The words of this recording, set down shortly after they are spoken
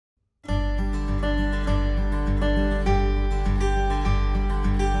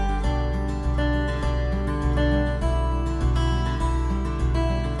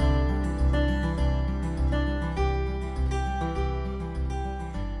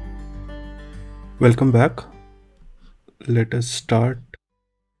Welcome back. Let us start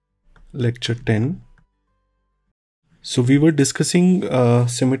lecture 10. So we were discussing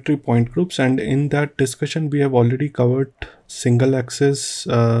symmetry point groups, and in that discussion we have already covered single axis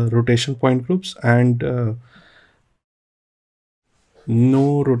rotation point groups and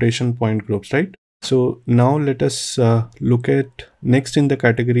no rotation point groups, right? So now let us look at next in the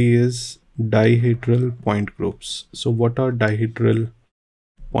category is dihedral point groups. So what are dihedral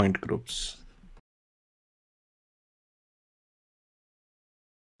point groups?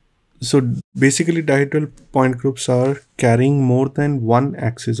 So basically dihedral point groups are carrying more than one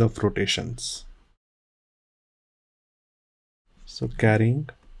axis of rotations. So carrying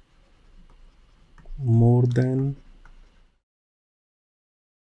more than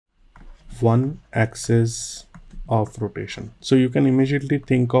one axis of rotation. So you can immediately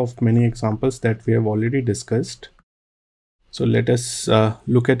think of many examples that we have already discussed. So let us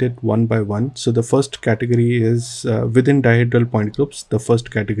look at it one by one. So the first category is within dihedral point groups. The first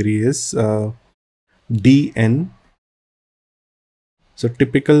category is DN. So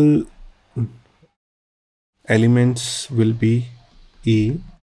typical elements will be E,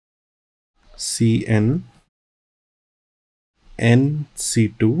 Cn,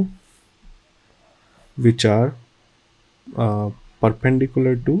 NC2, which are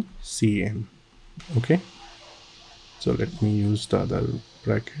perpendicular to Cn. Okay, so let me use the other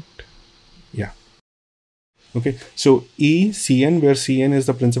bracket. Yeah. Okay, so ECN, where Cn is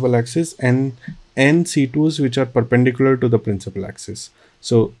the principal axis, and NC2s, which are perpendicular to the principal axis.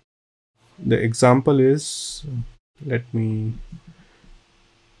 So the example is, let me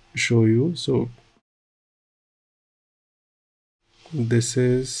show you. So this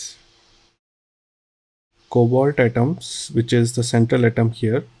is cobalt atoms, which is the central atom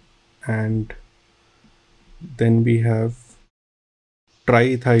here, and then we have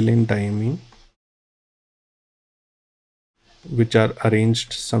triethylene diamine, which are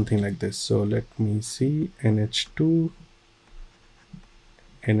arranged something like this. So let me see, NH2,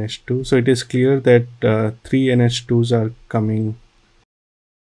 NH2. So it is clear that 3 NH2s are coming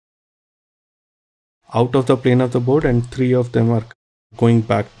out of the plane of the board and 3 of them are going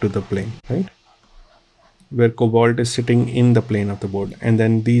back to the plane, right? Where cobalt is sitting in the plane of the board, and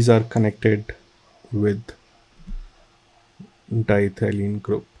then these are connected with diethylene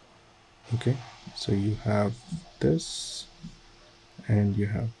group. Okay, so you have this and you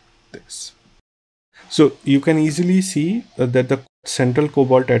have this. So you can easily see that the central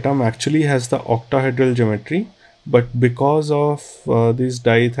cobalt atom actually has the octahedral geometry, but because of this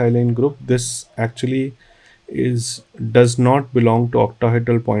diethylene group, this actually does not belong to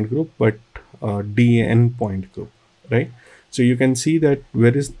octahedral point group, but DN point group, right? So you can see that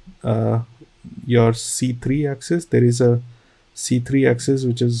where is your C3 axis? There is a C3 axis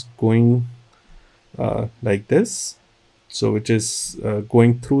which is going like this. So which is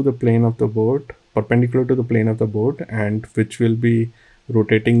going through the plane of the board, perpendicular to the plane of the board, and which will be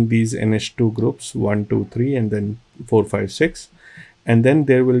rotating these NH2 groups 1, 2, 3, and then 4, 5, 6. And then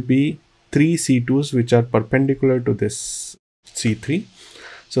there will be 3 C2s which are perpendicular to this C3.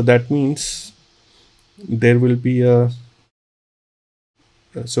 So that means there will be a.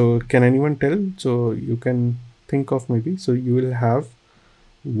 So can anyone tell? So you can think of maybe. So you will have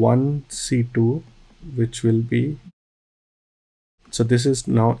one C2 which will be. So this is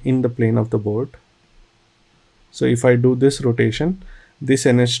now in the plane of the board. So if I do this rotation, this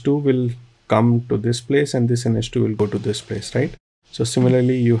NH2 will come to this place and this NH2 will go to this place, right? So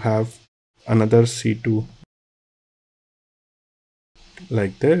similarly, you have another C2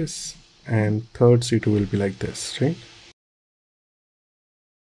 like this, and third C2 will be like this, right?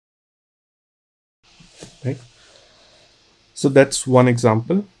 Right. So that's one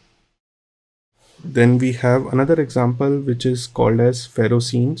example. Then we have another example which is called as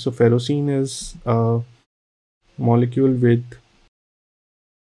ferrocene. So ferrocene is a molecule with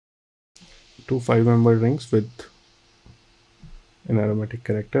 2 5-member rings with an aromatic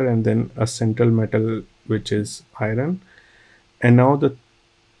character, and then a central metal which is iron. And now the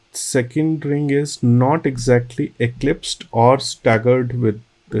second ring is not exactly eclipsed or staggered with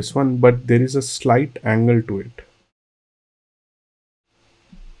this one, but there is a slight angle to it.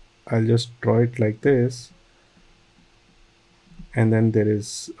 I'll just draw it like this, and then there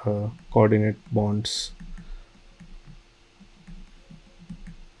is coordinate bonds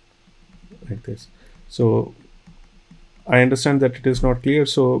like this. So I understand that it is not clear,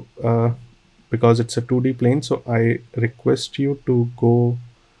 so because it's a 2D plane, so I request you to go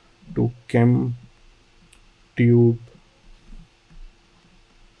to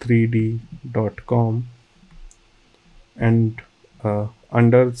chemtube3d.com and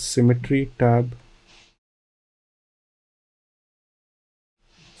under Symmetry tab,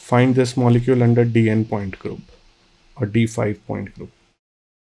 find this molecule under DN point group or D5 point group.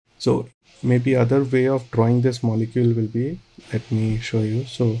 So maybe other way of drawing this molecule will be, let me show you.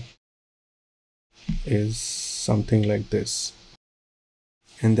 So is something like this.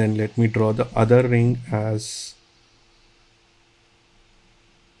 And then let me draw the other ring as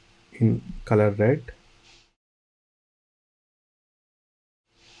in color red.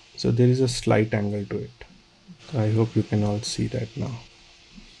 So there is a slight angle to it. I hope you can all see that now.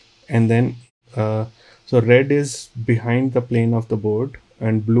 And then so red is behind the plane of the board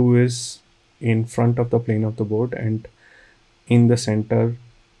and blue is in front of the plane of the board, and in the center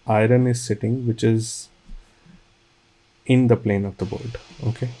iron is sitting, which is in the plane of the board.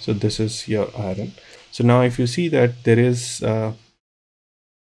 Okay, so this is your iron. So now if you see that there is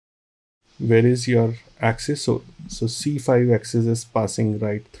where is your axis? So C5 axis is passing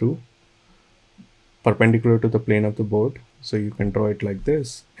right through, perpendicular to the plane of the board. So you can draw it like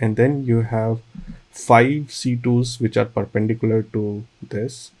this, and then you have 5 C2s which are perpendicular to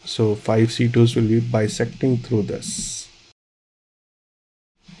this. So 5 C2s will be bisecting through this.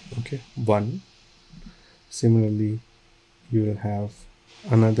 Okay, 1. Similarly, you will have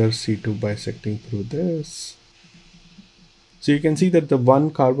another C2 bisecting through this. So you can see that the one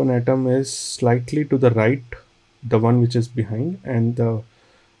carbon atom is slightly to the right, the one which is behind, and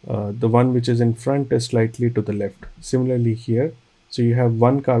the one which is in front is slightly to the left. Similarly here, so you have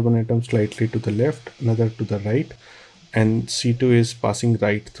one carbon atom slightly to the left, another to the right, and C2 is passing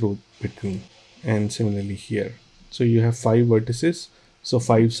right through between. And similarly here, so you have 5 vertices, so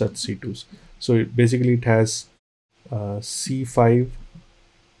 5 such C2s. So basically it has C5,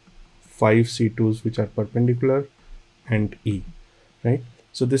 5 C2s which are perpendicular, and E, right?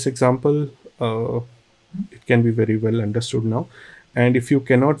 So this example, it can be very well understood now. And if you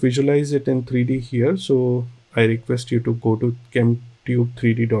cannot visualize it in 3D here, so I request you to go to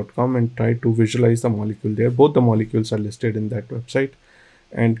chemtube3d.com and try to visualize the molecule there. Both the molecules are listed in that website,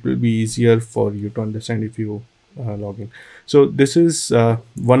 and it will be easier for you to understand if you log in. So this is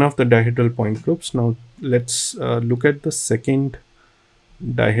one of the dihedral point groups. Now let's look at the second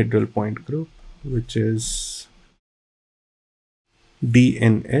dihedral point group, which is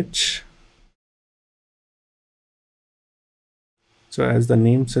DNH. So as the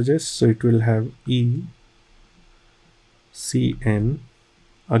name suggests, so it will have E, Cn,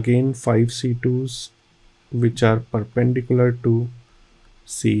 again 5 C2s which are perpendicular to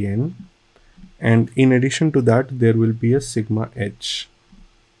Cn, and in addition to that there will be a sigma H,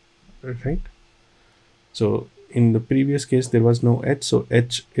 right? So in the previous case there was no H, so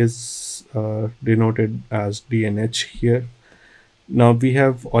H is denoted as DNH here. Now we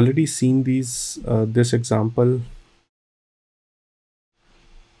have already seen these this example.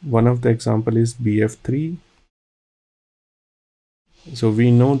 One of the example is BF3. So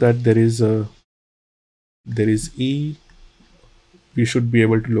we know that there is E. We should be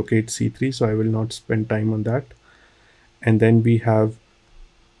able to locate C3, so I will not spend time on that. And then we have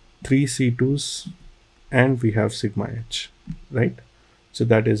 3 C2s and we have sigma H, right? So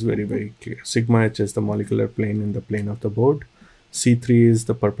that is very, very clear. Sigma H is the molecular plane in the plane of the board. C3 is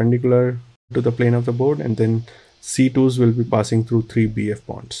the perpendicular to the plane of the board, and then C2s will be passing through 3 BF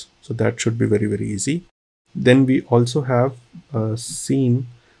bonds. So that should be very, very easy. Then we also have seen,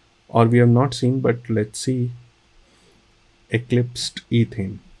 or we have not seen, but let's see, eclipsed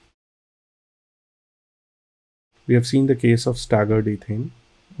ethane. We have seen the case of staggered ethane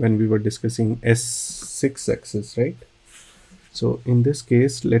when we were discussing S6 axis, right? So in this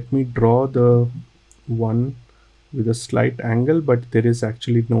case, let me draw the one with a slight angle, but there is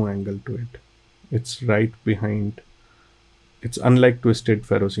actually no angle to it. It's right behind. It's unlike twisted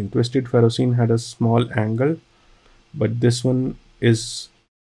ferrocene. Twisted ferrocene had a small angle, but this one is,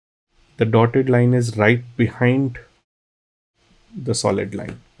 the dotted line is right behind the solid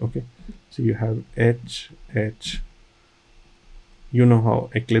line. Okay, so you have H. You know how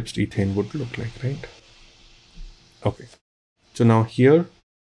eclipsed ethane would look like, right? Okay, so now here,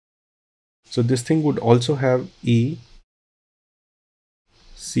 so this thing would also have E,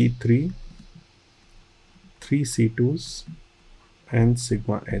 C3, 3 C2s, and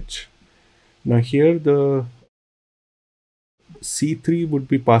sigma H. Now here the C3 would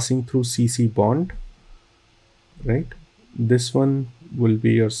be passing through CC bond, right? This one will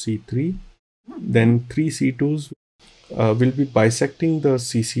be your C3. Then 3 C2s will be bisecting the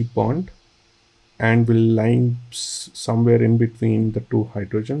CC bond and will lie somewhere in between the two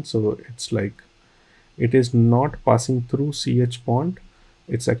hydrogens. So it's like, it is not passing through CH bond.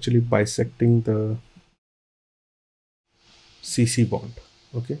 It's actually bisecting the CC bond.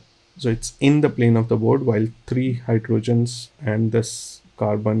 Okay, so it's in the plane of the board, while 3 hydrogens and this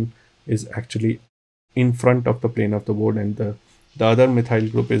carbon is actually in front of the plane of the board, and the other methyl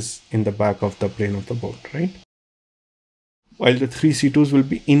group is in the back of the plane of the board, right? While the 3C2s will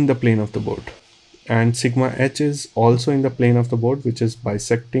be in the plane of the board. And sigma H is also in the plane of the board, which is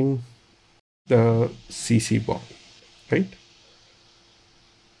bisecting the CC bond, right?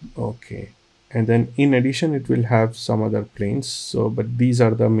 Okay. And then in addition, it will have some other planes. So, but these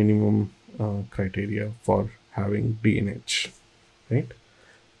are the minimum criteria for having D in H, right?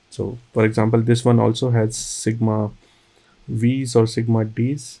 So, for example, this one also has sigma V's or sigma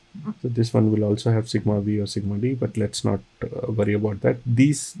D's. So this one will also have sigma V or sigma D, but let's not worry about that.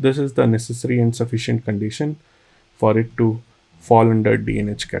 This is the necessary and sufficient condition for it to fall under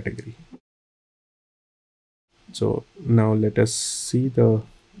DNH category. So now let us see the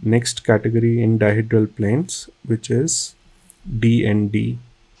next category in dihedral planes, which is DND.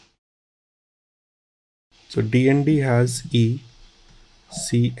 So DND has E,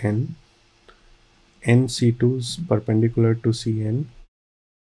 CN, NC2s perpendicular to CN,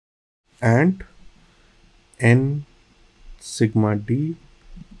 and N sigma D,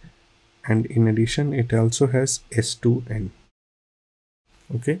 and in addition it also has S2N.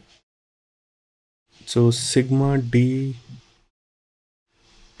 Okay, so sigma D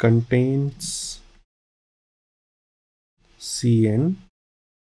contains Cn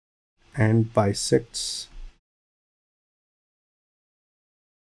and bisects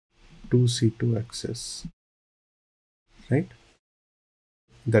 2C2 axis, right?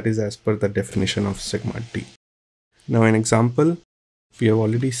 That is as per the definition of sigma D. Now an example, we have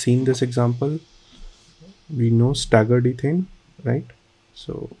already seen this example. We know staggered ethane, right?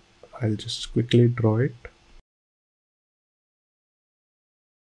 So I'll just quickly draw it.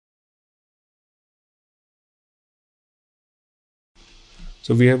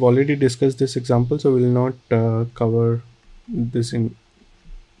 So we have already discussed this example, so we will not cover this in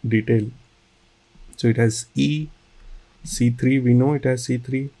detail. So it has E, C3, we know it has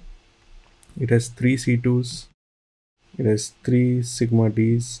C3, it has 3 C2s, it has 3 sigma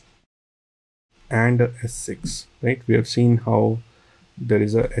Ds and a S6, right? We have seen how there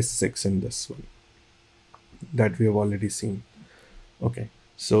is a S6 in this one, that we have already seen. Okay,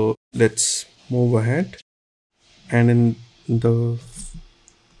 so let's move ahead, and in the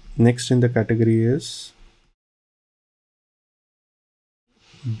next in the category is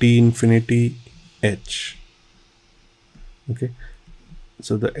D infinity H. Okay,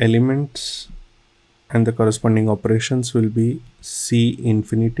 so the elements and the corresponding operations will be C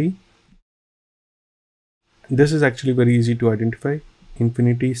infinity. This is actually very easy to identify.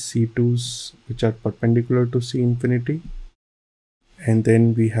 Infinity C2s which are perpendicular to C infinity, and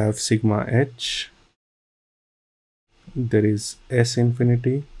then we have sigma H, there is S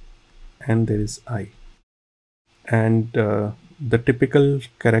infinity, and there is I. And the typical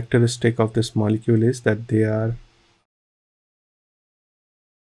characteristic of this molecule is that they are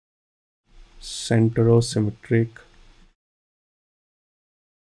centrosymmetric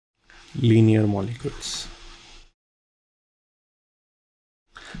linear molecules.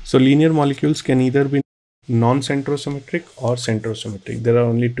 So linear molecules can either be non-centrosymmetric or centrosymmetric. There are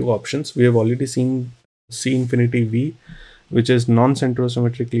only two options. We have already seen C infinity V, which is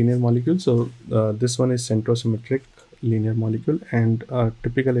non-centrosymmetric linear molecule. So this one is centrosymmetric linear molecule, and a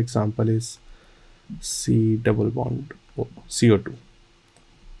typical example is C double bond CO2.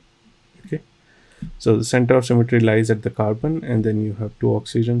 Okay, so the center of symmetry lies at the carbon, and then you have two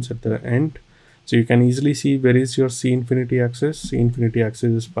oxygens at the end. So you can easily see where is your C infinity axis. C infinity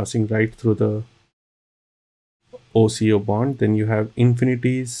axis is passing right through the OCO bond. Then you have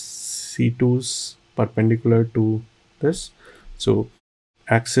infinities C2s perpendicular to this. So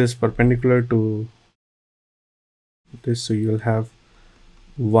axis perpendicular to this. So you'll have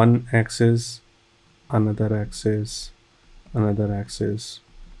one axis, another axis, another axis,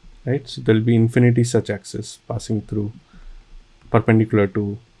 right? So there'll be infinity such axis passing through perpendicular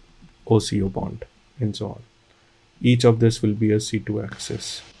to OCO bond and so on. Each of this will be a C2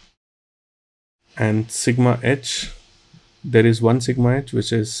 axis. And sigma H, there is one sigma H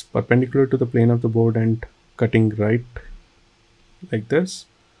which is perpendicular to the plane of the board and cutting right like this.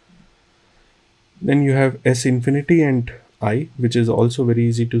 Then you have S infinity and I, which is also very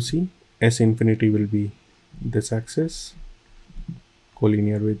easy to see. S infinity will be this axis,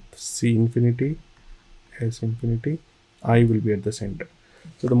 collinear with C infinity, S infinity. I will be at the center.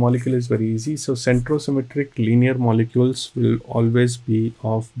 So the molecule is very easy. So centrosymmetric linear molecules will always be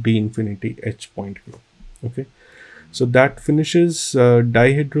of D infinity H point group. Okay, so that finishes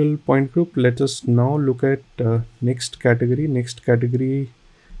dihedral point group. Let us now look at next category. Next category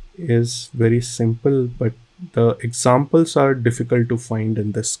is very simple, but the examples are difficult to find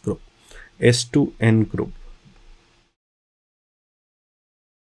in this group, S2N group.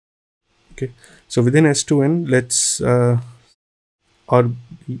 Okay, so within S2N, let's or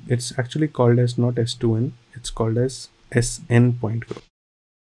it's actually called as not S2N, it's called as SN point group.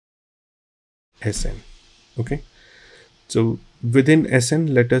 SN. Okay, so within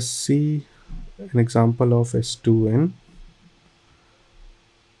SN, let us see an example of S2N.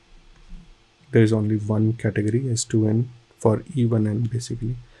 There is only one category, S2N, for E1N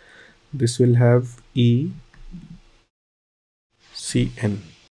basically. This will have E, CN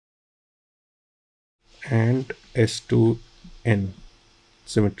and S2N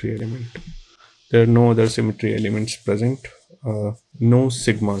symmetry element. There are no other symmetry elements present, no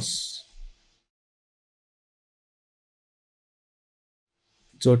sigmas.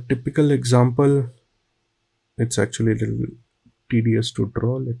 So a typical example, it's actually a little tedious to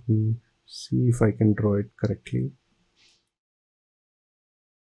draw. Let me see if I can draw it correctly.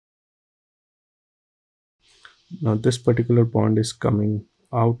 Now this particular bond is coming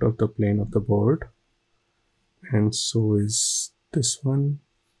out of the plane of the board, and so is this one.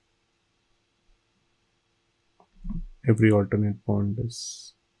 Every alternate bond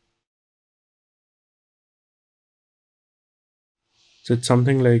is, so it's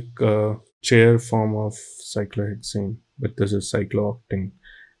something like a chair form of cyclohexane, but this is cyclooctane.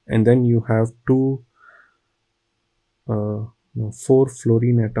 And then you have four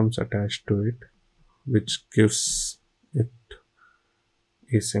fluorine atoms attached to it, which gives it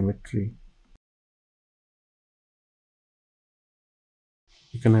asymmetry.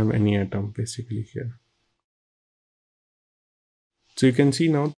 You can have any atom basically here. So you can see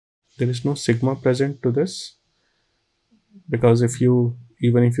now there is no sigma present to this, because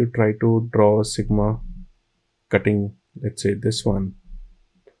even if you try to draw a sigma cutting, let's say this one,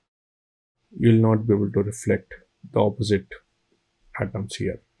 you'll not be able to reflect the opposite atoms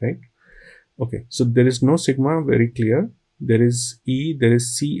here, right? Okay, so there is no sigma, very clear. There is E, there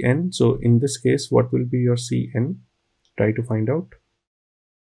is Cn. So in this case, what will be your Cn? Try to find out.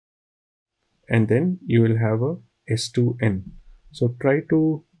 And then you will have a S2N. So try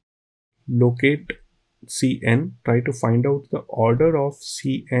to locate Cn, try to find out the order of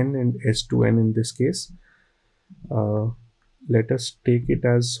Cn and S2N in this case. Let us take it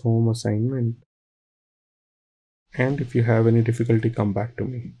as home assignment. And if you have any difficulty, come back to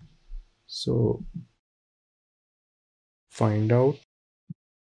me. So find out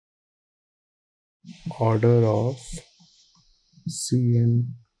order of Cn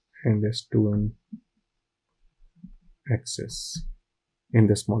and S2N axis in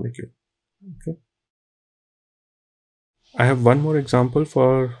this molecule. Okay. I have one more example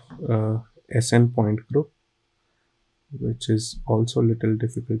for SN point group, which is also a little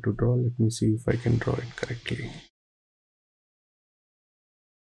difficult to draw. Let me see if I can draw it correctly.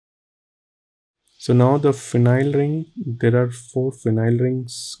 So now the phenyl ring, there are 4 phenyl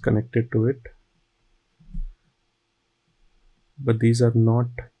rings connected to it, but these are not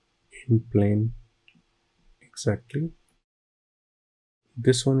in plane exactly.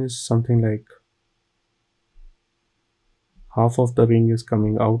 This one is something like half of the ring is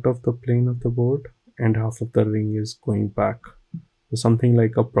coming out of the plane of the board and half of the ring is going back. So something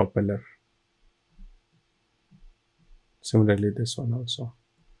like a propeller. Similarly, this one also.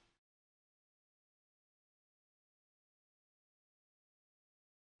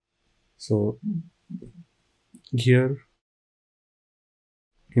 So here,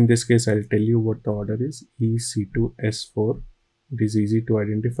 in this case, I'll tell you what the order is. E, C2, S4. It is easy to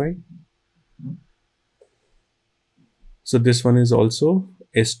identify. So this one is also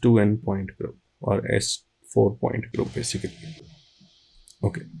S2N point group or S4 point group basically.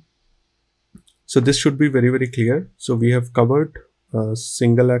 Okay. So this should be very, very clear. So we have covered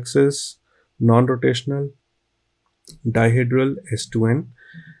single axis, non-rotational, dihedral S2N,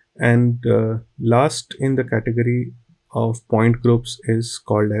 and last in the category of point groups is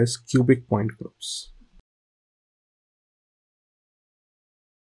called as cubic point groups.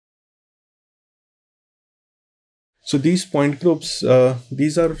 So these point groups,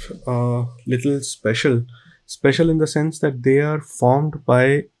 these are little special in the sense that they are formed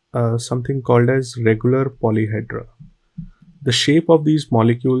by something called as regular polyhedra. The shape of these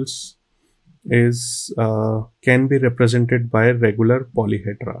molecules is can be represented by regular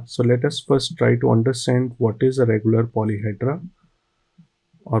polyhedra. So let us first try to understand what is a regular polyhedra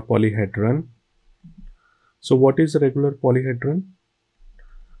or polyhedron. So what is a regular polyhedron?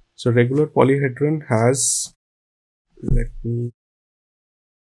 So regular polyhedron has, let me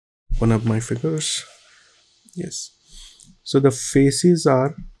open up my figures. Yes. So the faces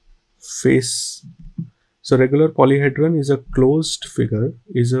are so So regular polyhedron is a closed figure,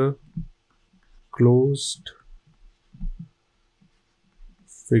 is a closed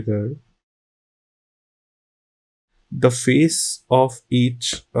figure. The face of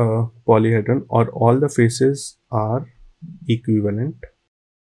each polyhedron, or all the faces, are equivalent.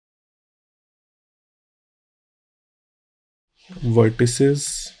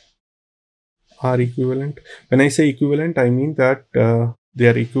 Vertices are equivalent. When I say equivalent, I mean that they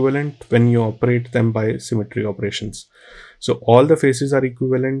are equivalent when you operate them by symmetry operations. So all the faces are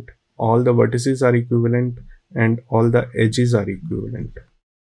equivalent, all the vertices are equivalent, and all the edges are equivalent.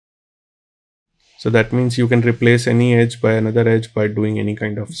 So that means you can replace any edge by another edge by doing any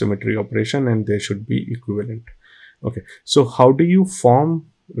kind of symmetry operation, and they should be equivalent. Okay, so how do you form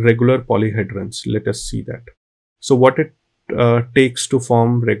regular polyhedrons? Let us see that. So what it takes to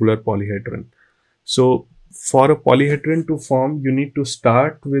form regular polyhedron. So for a polyhedron to form, you need to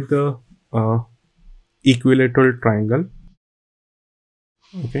start with a equilateral triangle.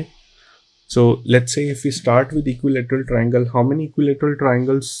 Okay, so let's say if we start with equilateral triangle, how many equilateral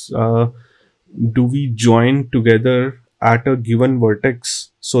triangles do we join together at a given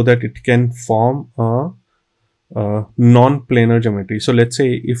vertex so that it can form a non-planar geometry? So let's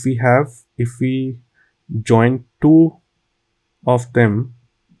say if we join two of them,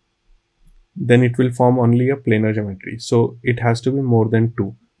 then it will form only a planar geometry. So it has to be more than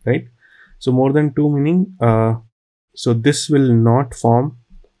 2, right? So more than 2 meaning, so this will not form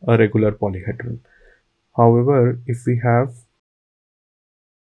a regular polyhedron. However, if we have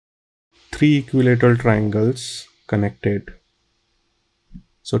 3 equilateral triangles connected,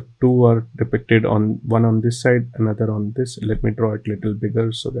 so 2 are depicted on one on this side, another on this. Let me draw it a little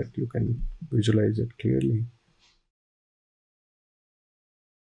bigger so that you can visualize it clearly.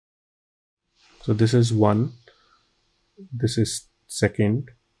 So this is one, this is second,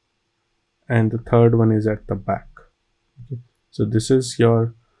 and the third one is at the back. Okay. So this is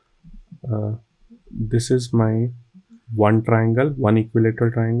your this is my one triangle, one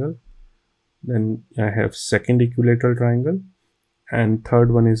equilateral triangle. Then I have second equilateral triangle, and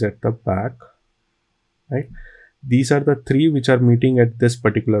third one is at the back, right? These are the 3 which are meeting at this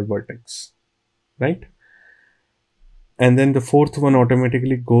particular vertex, right? And then the fourth one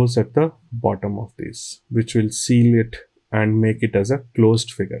automatically goes at the bottom of this, which will seal it and make it as a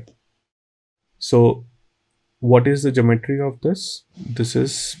closed figure. So what is the geometry of this? This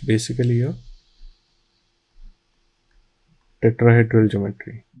is basically a tetrahedral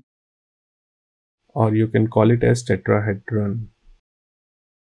geometry, or you can call it as tetrahedron,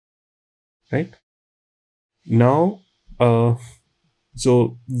 right? Now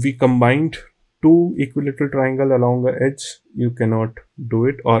so we combined 2 equilateral triangle along the edge. You cannot do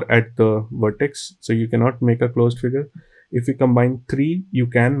it, or at the vertex, so you cannot make a closed figure. If we combine 3, you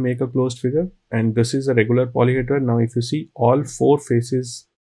can make a closed figure, and this is a regular polyhedron. Now if you see all 4 faces,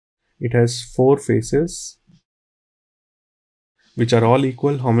 it has 4 faces which are all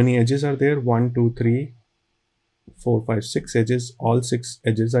equal. How many edges are there? 1 2 3 4 5 6 edges. All 6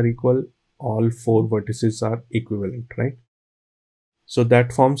 edges are equal, all 4 vertices are equivalent, right? So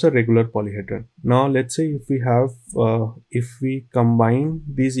that forms a regular polyhedron. Now let's say if we have if we combine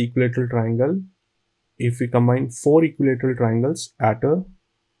these equilateral triangle, if we combine 4 equilateral triangles at a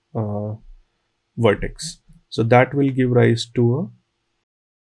vertex, so that will give rise to a,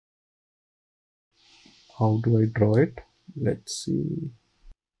 how do I draw it? Let's see.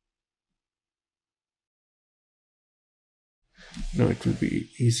 No, it will be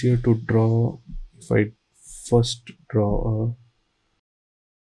easier to draw if I first draw a,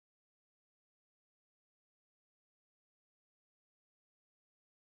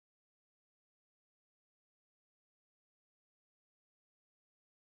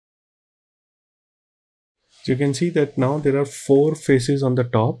 so you can see that now there are 4 faces on the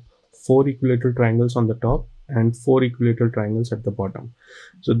top, 4 equilateral triangles on the top, and 4 equilateral triangles at the bottom.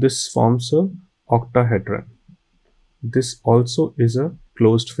 So this forms a octahedron. This also is a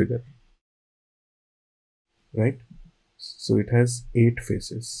closed figure, right? So it has 8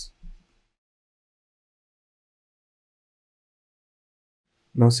 faces.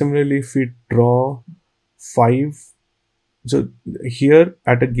 Now similarly, if we draw 5, so here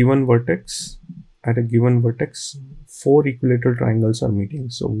at a given vertex, 4 equilateral triangles are meeting.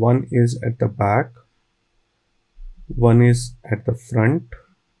 So one is at the back, one is at the front,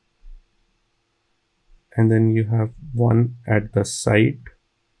 and then you have one at the side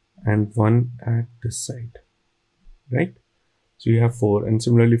and one at this side, right? So you have 4, and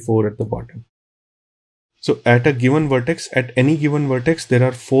similarly 4 at the bottom. So at a given vertex, at any given vertex, there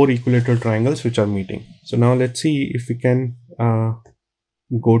are 4 equilateral triangles which are meeting. So now let's see if we can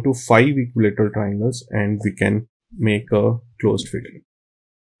go to 5 equilateral triangles and we can make a closed figure.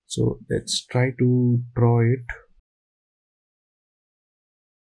 So let's try to draw it.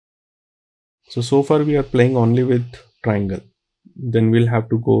 So far we are playing only with triangle. Then we'll have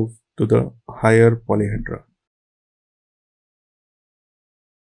to go to the higher polyhedra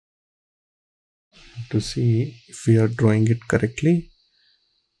to see if we are drawing it correctly.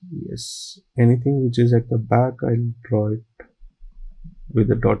 Yes, anything which is at the back, I'll draw it with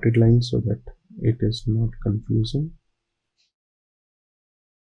a dotted line so that it is not confusing.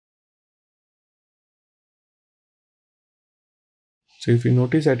 So if you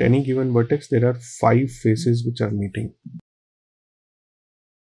notice, at any given vertex there are 5 faces which are meeting.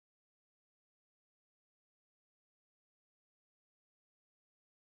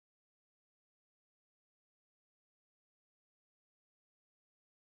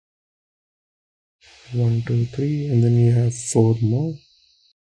 One, two, three, and then you have 4 more.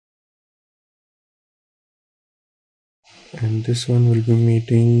 And this one will be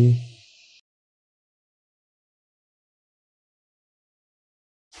meeting.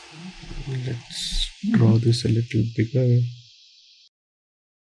 Let's draw this a little bigger.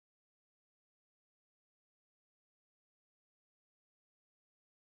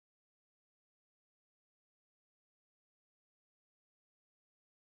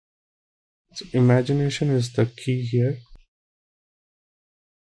 So imagination is the key here.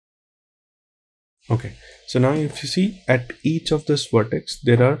 Okay, so now if you see, at each of this vertex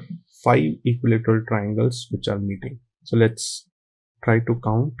there are 5 equilateral triangles which are meeting. So let's try to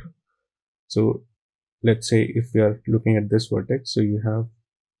count. So let's say if we are looking at this vertex, so you have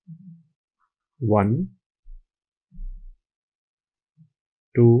 1,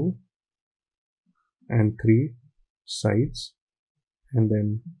 2 and 3 sides, and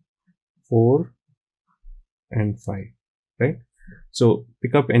then 4 and 5, right? So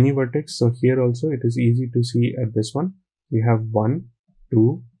pick up any vertex. So here also it is easy to see at this one. We have 1,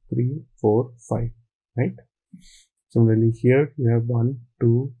 2, 3, 4, 5, right? Similarly here you have 1,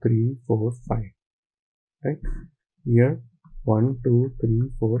 2, 3, 4, 5, right? Here 1, 2,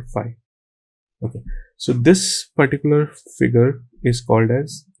 3, 4, 5. Okay, so this particular figure is called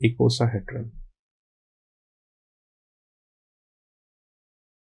as icosahedron.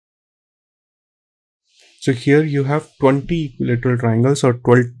 So here you have 20 equilateral triangles or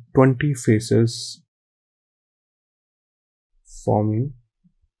 20 faces forming,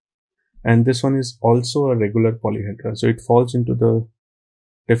 and this one is also a regular polyhedra, so it falls into the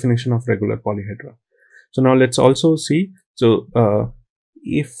definition of regular polyhedra. So now let's also see, so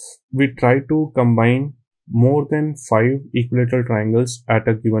if we try to combine more than 5 equilateral triangles at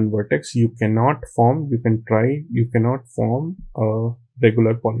a given vertex, you cannot form a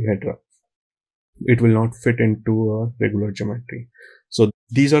regular polyhedra. It will not fit into a regular geometry. So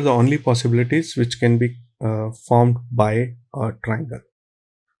these are the only possibilities which can be formed by a triangle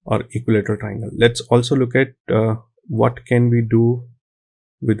or equilateral triangle. Let's also look at what can we do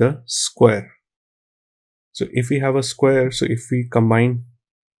with a square. So if we have a square, so if we combine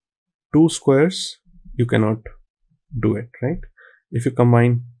 2 squares, you cannot do it, right? If you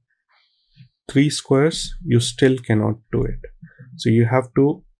combine 3 squares, you still cannot do it. So you have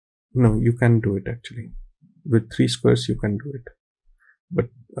to, no, you can do it actually. With 3 squares you can do it, but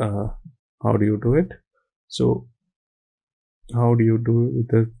how do you do it? So how do you do it with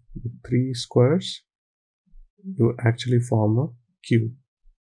the 3 squares? You actually form a cube.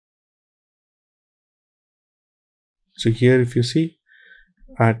 So here if you see,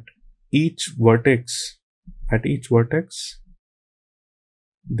 at each vertex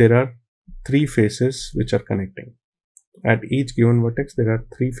there are 3 faces which are connecting. At each given vertex there are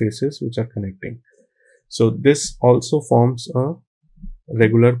 3 faces which are connecting. So this also forms a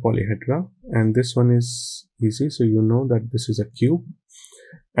regular polyhedra, and this one is easy, so you know that this is a cube.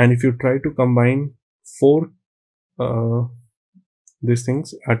 And if you try to combine 4 these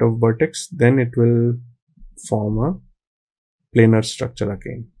things at a vertex, then it will form a planar structure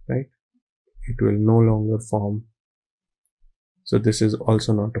again, right? It will no longer form. So this is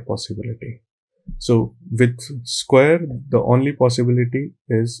also not a possibility. So with square, the only possibility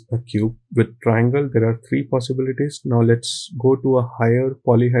is a cube. With triangle, there are 3 possibilities. Now let's go to a higher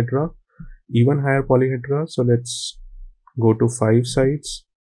polyhedra, even higher polyhedra. So let's go to 5 sides,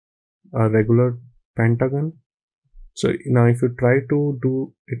 a regular pentagon. So now if you try to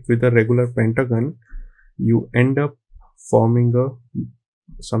do it with a regular pentagon, you end up forming a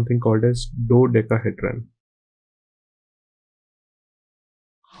something called as dodecahedron.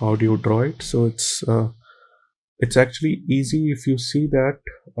 How do you draw it? So it's actually easy. If you see that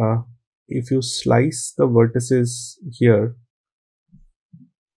if you slice the vertices here,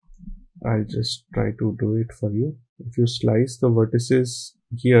 I'll just try to do it for you. If you slice the vertices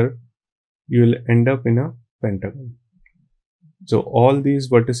here, you will end up in a pentagon. So all these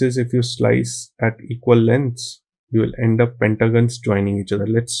vertices, if you slice at equal lengths, you will end up pentagons joining each other.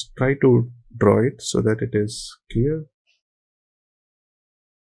 Let's try to draw it so that it is clear.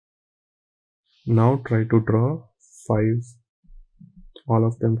 Now try to draw 5, all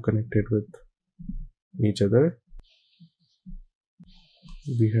of them connected with each other.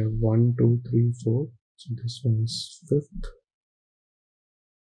 We have 1, 2, 3, 4. So this one is 5th.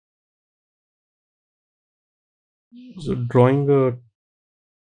 So drawing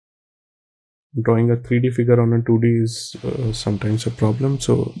a 3D figure on a 2D is sometimes a problem.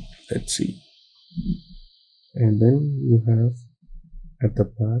 So let's see. And then you have at the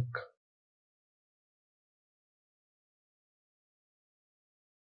back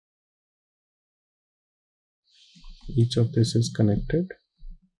each of this is connected.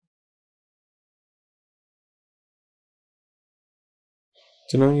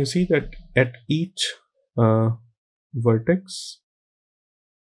 So now you see that at each vertex,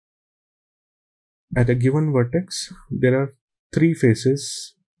 at a given vertex, there are 3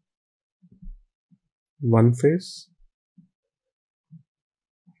 faces, 1 face,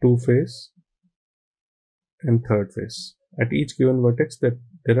 2 face, and 3rd face. At each given vertex, that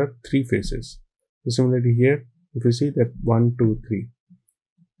there are 3 faces. So similarly here, if you see that 1, 2, 3,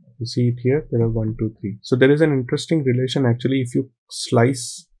 you see it here, there are 1, 2, 3. So there is an interesting relation actually. If you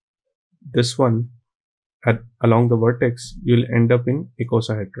slice this one along the vertex, you'll end up in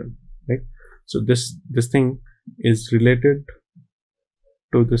icosahedron, right? So this thing is related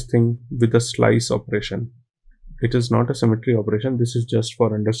to this thing with the slice operation. It is not a symmetry operation. This is just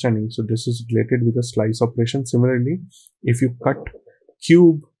for understanding. So this is related with the slice operation. Similarly, if you cut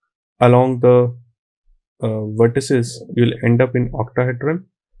cube along the vertices, you'll end up in octahedron.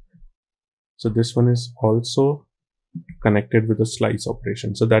 So this one is also connected with a slice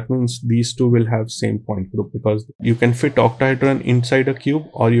operation. So that means these two will have same point group, because you can fit octahedron inside a cube,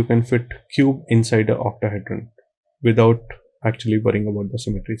 or you can fit cube inside a octahedron without actually worrying about the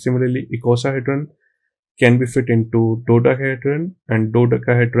symmetry. Similarly, icosahedron can be fit into dodecahedron, and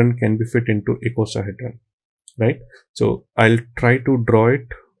dodecahedron can be fit into icosahedron, right? So I'll try to draw it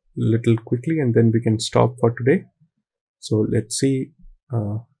little quickly and then we can stop for today. So let's see,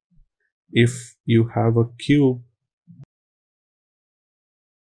 if you have a cube,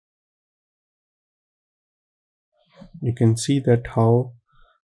 you can see that how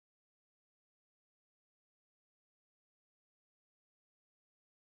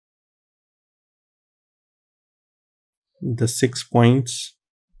the 6 points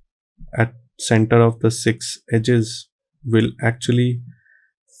at center of the 6 edges will actually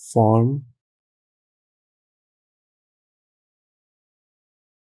form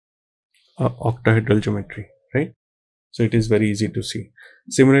a octahedral geometry, right? So it is very easy to see.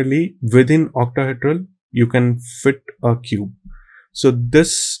 Similarly, within octahedral, you can fit a cube. So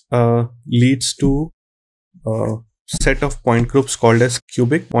this leads to a set of point groups called as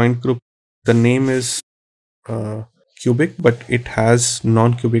cubic point group. The name is cubic, but it has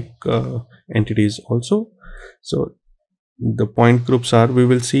non-cubic entities also. So the point groups are, we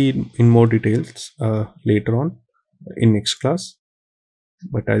will see in more details later on in next class,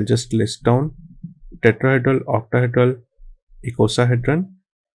 but I'll just list down: tetrahedral, octahedral, icosahedron,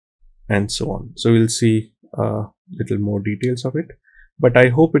 and so on. So we'll see little more details of it, but I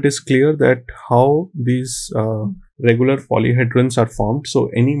hope it is clear that how these regular polyhedrons are formed. So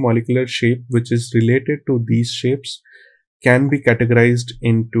any molecular shape which is related to these shapes can be categorized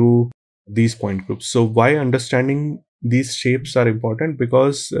into these point groups. So why understanding these shapes are important?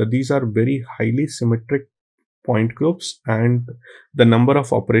 Because these are very highly symmetric point groups and the number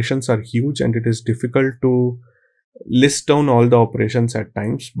of operations are huge, and it is difficult to list down all the operations at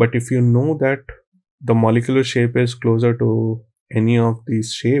times. But if you know that the molecular shape is closer to any of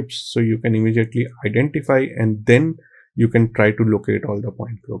these shapes, so you can immediately identify and then you can try to locate all the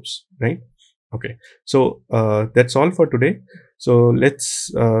point groups, right? Okay, so that's all for today. So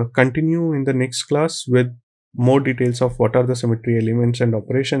let's continue in the next class with more details of what are the symmetry elements and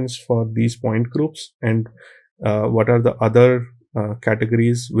operations for these point groups, and what are the other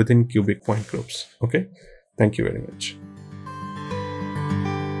categories within cubic point groups. Okay, thank you very much.